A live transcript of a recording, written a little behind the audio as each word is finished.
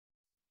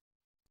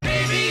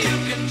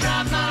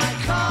drive my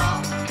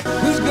car?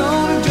 Who's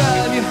gonna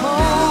drive you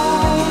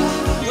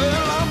home?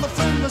 Well, I'm a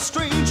friendless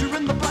stranger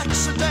in the black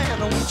sedan.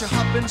 Won't you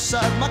hop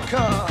inside my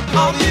car?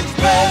 On the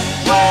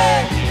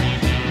expressway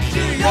to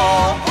your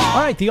home.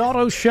 All right, the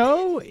Auto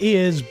Show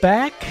is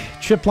back.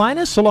 Chip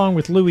Lyness along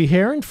with Louie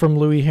Herron from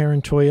Louie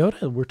Herron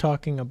Toyota. We're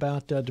talking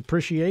about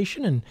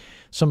depreciation and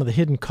some of the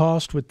hidden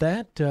cost with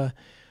that.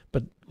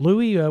 But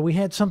Louie, we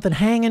had something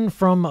hanging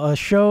from a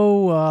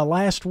show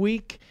last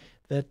week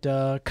that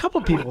a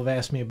couple of people have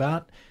asked me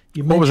about.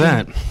 What was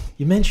that?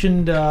 You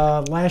mentioned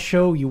last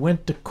show you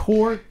went to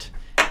court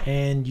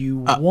and you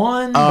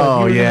won.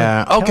 Oh,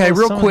 yeah. Okay,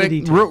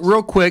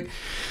 real quick.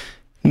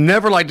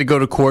 Never like to go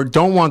to court.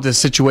 Don't want the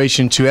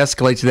situation to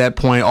escalate to that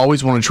point.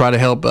 Always want to try to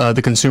help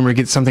the consumer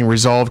get something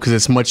resolved because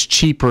it's much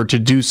cheaper to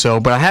do so.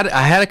 But I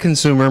had a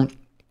consumer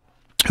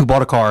who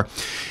bought a car,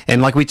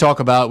 and like we talk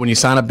about, when you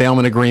sign a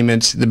bailment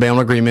agreement, the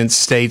bailment agreement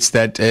states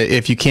that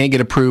if you can't get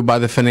approved by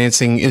the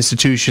financing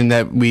institution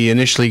that we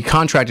initially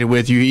contracted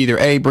with, you either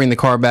A, bring the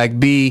car back,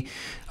 B,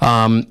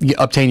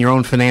 obtain your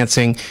own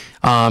financing.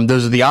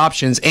 Those are the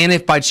options. And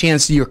if by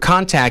chance you're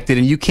contacted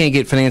and you can't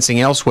get financing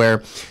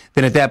elsewhere,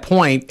 then at that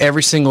point,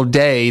 every single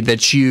day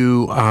that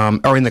you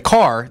are in the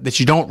car, that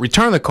you don't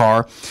return the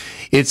car,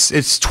 it's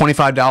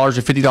 $25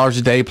 or $50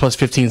 a day plus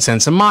 15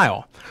 cents a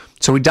mile.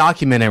 So we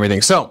document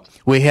everything. So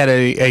we had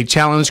a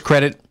challenged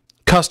credit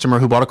customer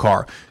who bought a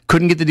car,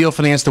 couldn't get the deal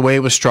financed the way it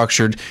was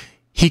structured.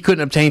 He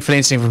couldn't obtain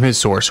financing from his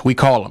source. We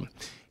call him.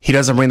 He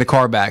doesn't bring the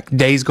car back.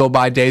 Days go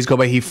by.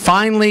 He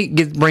finally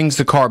brings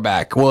the car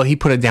back. Well, he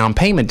put a down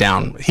payment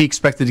down. He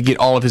expected to get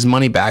all of his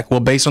money back. Well,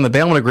 based on the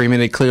bailment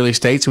agreement, it clearly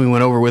states, and we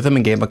went over with him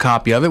and gave him a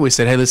copy of it. We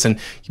said, hey, listen,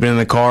 you've been in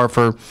the car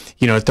for,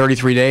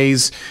 33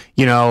 days.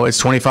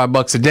 It's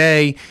 $25 a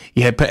day.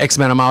 You had X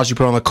amount of miles you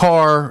put on the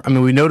car. I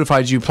mean, we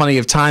notified you plenty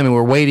of time, and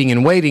we're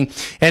waiting.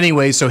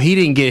 Anyway, so he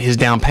didn't get his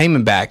down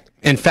payment back.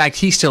 In fact,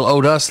 he still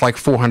owed us like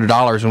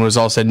 $400 when it was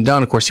all said and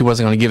done. Of course, he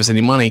wasn't going to give us any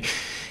money.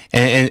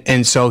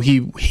 And so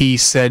he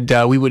said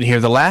we wouldn't hear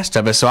the last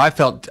of it. So I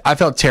felt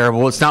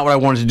terrible. It's not what I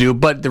wanted to do.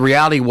 But the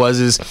reality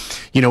was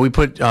we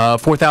put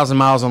 4,000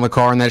 miles on the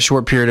car in that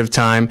short period of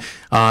time.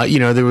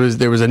 There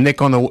was a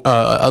nick on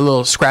a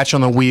little scratch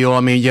on the wheel. I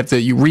mean,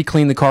 you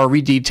re-clean the car,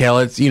 re-detail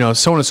it,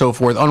 so on and so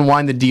forth.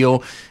 Unwind the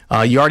deal.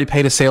 You already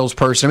paid a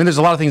salesperson. I mean, there's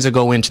a lot of things that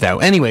go into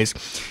that. Anyways,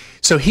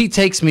 so he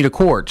takes me to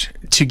court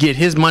to get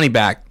his money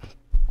back.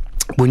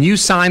 When you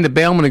sign the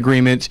bailment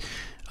agreement,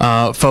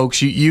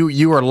 folks,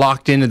 you are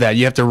locked into that.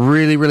 You have to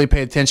really, really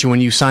pay attention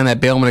when you sign that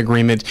bailment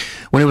agreement.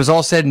 When it was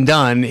all said and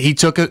done, he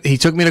took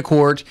me to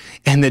court,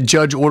 and the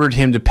judge ordered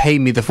him to pay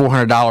me the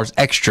 $400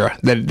 extra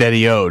that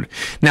he owed.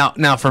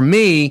 Now for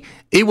me,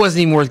 it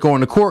wasn't even worth going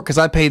to court because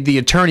I paid the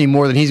attorney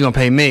more than he's going to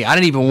pay me. I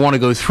didn't even want to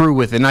go through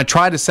with it, and I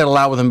tried to settle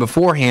out with him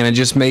beforehand and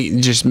just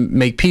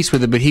make peace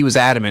with it, but he was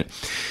adamant.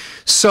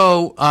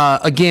 So,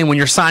 again, when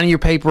you're signing your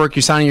paperwork,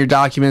 you're signing your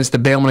documents, the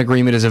bailment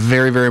agreement is a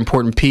very, very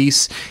important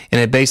piece,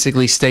 and it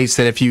basically states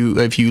that if you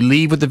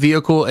leave with the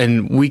vehicle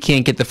and we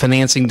can't get the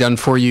financing done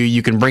for you,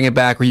 you can bring it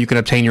back or you can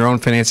obtain your own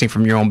financing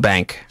from your own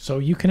bank. So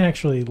you can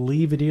actually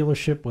leave a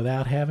dealership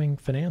without having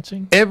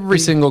financing? Every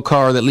single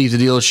car that leaves a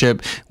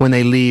dealership, when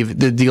they leave,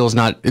 the deal's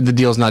not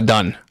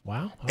done.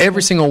 Wow. Okay.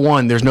 Every single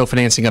one, there's no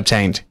financing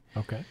obtained.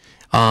 Okay.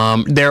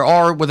 There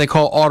are what they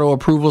call auto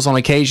approvals on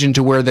occasion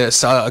to where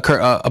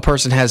a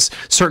person has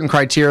certain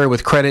criteria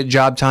with credit,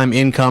 job time,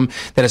 income,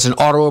 that it's an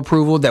auto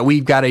approval, that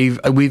we've got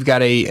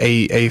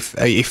a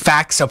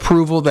fax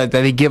approval that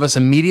they give us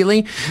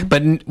immediately.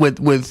 But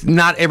with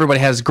not everybody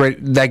has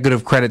that good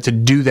of credit to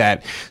do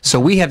that. So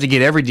we have to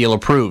get every deal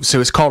approved. So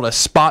it's called a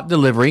spot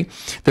delivery.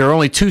 There are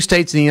only 2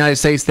 states in the United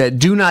States that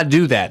do not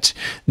do that.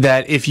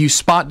 That if you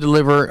spot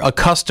deliver a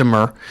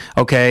customer,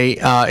 okay,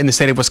 in the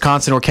state of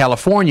Wisconsin or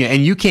California,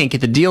 and you can't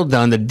get the deal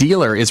done, the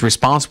dealer is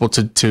responsible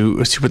to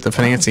put the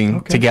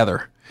financing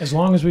together. As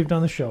long as we've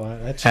done the show.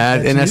 That's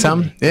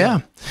something?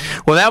 Yeah.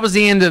 Well, that was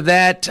the end of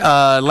that.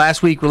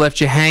 Last week we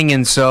left you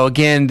hanging. So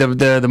again,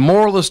 the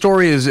moral of the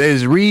story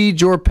is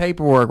read your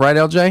paperwork, right,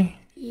 LJ?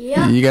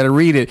 Yeah. You got to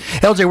read it.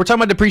 LJ, we're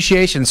talking about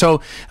depreciation.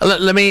 So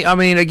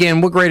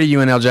again, what grade are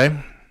you in,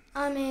 LJ?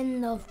 I'm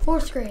in the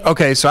 4th grade.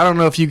 Okay, so I don't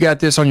know if you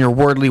got this on your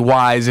wordly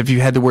wise, if you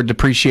had the word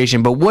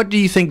depreciation, but what do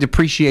you think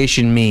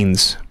depreciation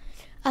means?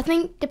 I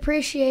think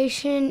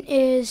depreciation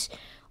is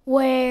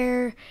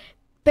where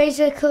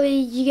basically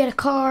you get a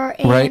car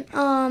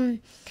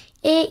and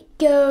it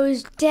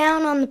goes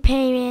down on the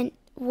payment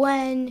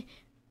when,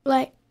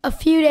 like, a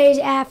few days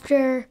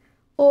after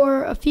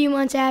or a few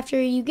months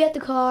after you get the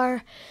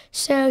car.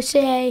 So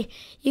say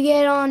you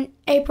get it on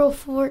April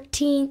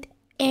 14th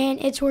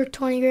and it's worth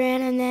 $20,000,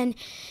 and then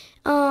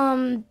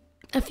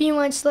a few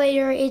months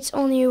later, it's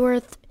only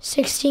worth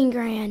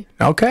 $16,000.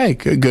 Okay,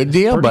 good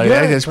deal, buddy.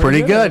 That's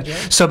pretty good.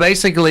 So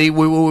basically,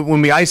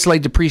 when we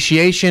isolate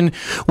depreciation,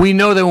 we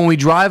know that when we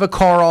drive a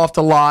car off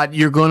the lot,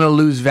 you're going to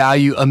lose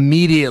value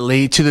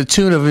immediately to the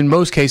tune of, in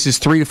most cases,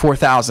 $3,000 to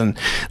 $4,000.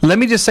 Let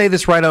me just say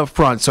this right up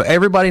front, so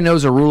everybody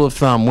knows a rule of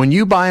thumb. When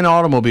you buy an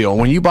automobile,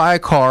 when you buy a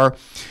car,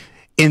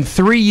 In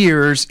 3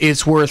 years,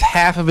 it's worth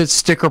half of its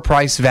sticker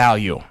price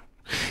value.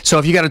 So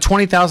if you got a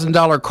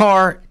 $20,000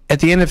 car, at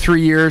the end of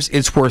 3 years,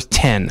 it's worth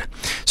 10.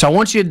 So I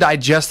want you to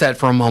digest that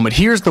for a moment.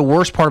 Here's the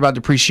worst part about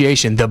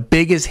depreciation. The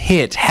biggest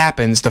hit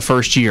happens the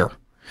first year.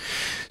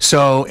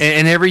 So,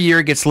 and every year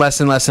it gets less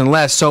and less and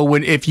less. So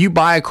if you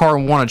buy a car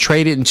and want to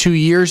trade it in 2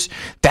 years,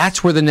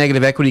 that's where the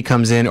negative equity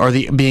comes in, or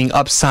the being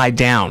upside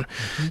down.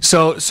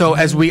 So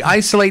as we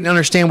isolate and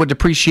understand what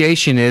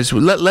depreciation is,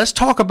 let's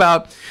talk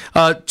about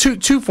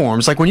two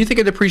forms. Like when you think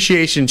of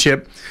depreciation,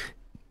 Chip,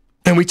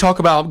 and we talk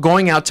about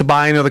going out to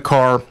buy another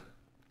car,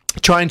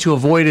 trying to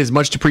avoid as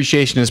much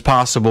depreciation as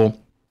possible,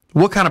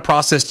 what kind of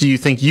process do you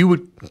think you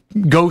would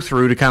go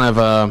through to kind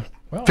of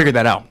figure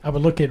that out? I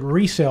would look at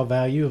resale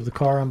value of the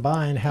car I'm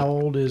buying. How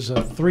old is a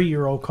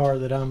 3-year-old car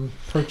that I'm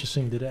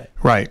purchasing today?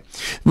 Right.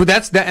 Well,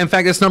 that's that. In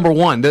fact, that's number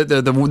one.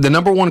 The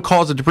number one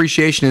cause of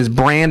depreciation is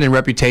brand and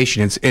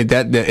reputation.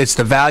 It's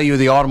the value of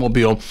the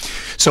automobile.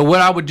 So what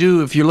I would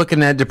do if you're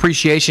looking at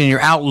depreciation, you're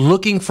out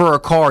looking for a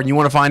car and you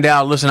want to find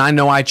out, listen, I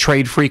know I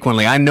trade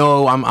frequently. I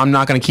know I'm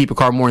not going to keep a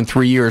car more than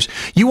 3 years.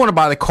 You want to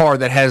buy the car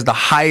that has the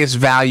highest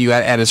value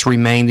at its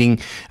remaining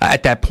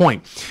at that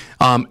point.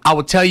 I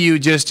will tell you,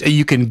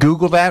 you can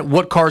Google that.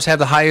 What cars have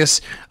the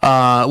highest,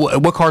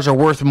 what cars are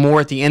worth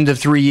more at the end of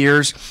 3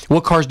 years?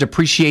 What cars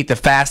depreciate the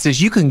fastest?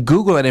 You can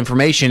Google that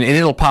information and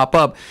it'll pop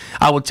up.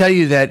 I will tell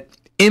you that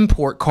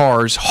import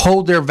cars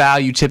hold their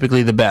value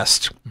typically the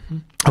best.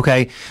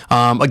 Okay.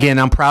 Again,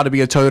 I'm proud to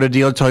be a Toyota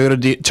dealer.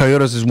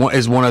 Toyota's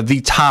is one of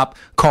the top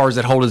cars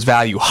that hold its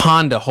value.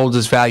 Honda holds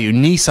its value.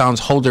 Nissans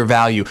hold their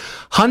value.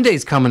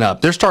 Hyundai's coming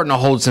up. They're starting to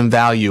hold some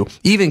value.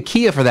 Even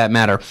Kia, for that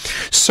matter.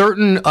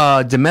 Certain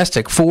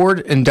domestic Ford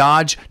and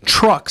Dodge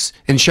trucks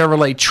and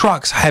Chevrolet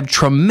trucks have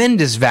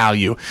tremendous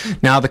value.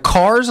 Now, the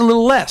car's a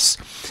little less.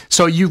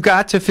 So you've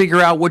got to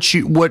figure out what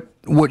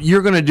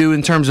you're going to do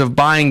in terms of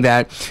buying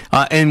that.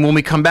 And when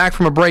we come back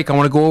from a break, I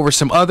want to go over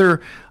some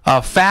other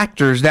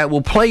factors that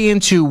will play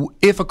into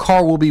if a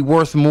car will be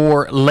worth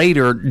more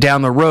later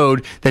down the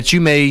road that you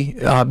may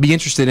be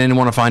interested in and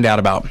want to find out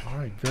about. All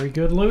right, very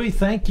good, Louie.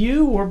 Thank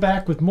you. We're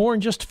back with more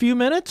in just a few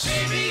minutes.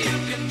 Maybe you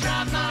can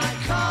drive my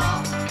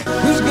car.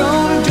 Who's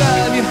gonna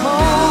drive you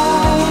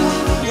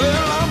home?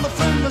 Well, I'm a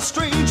friendless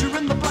stranger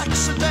in the black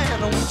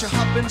sedan. Won't you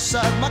hop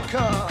inside my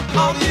car?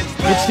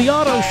 It's the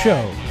Auto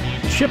Show.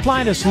 Chip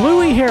Lyness,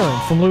 Louie Herron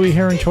from Louie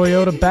Herron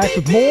Toyota, back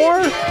with more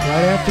right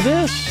after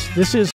this. This is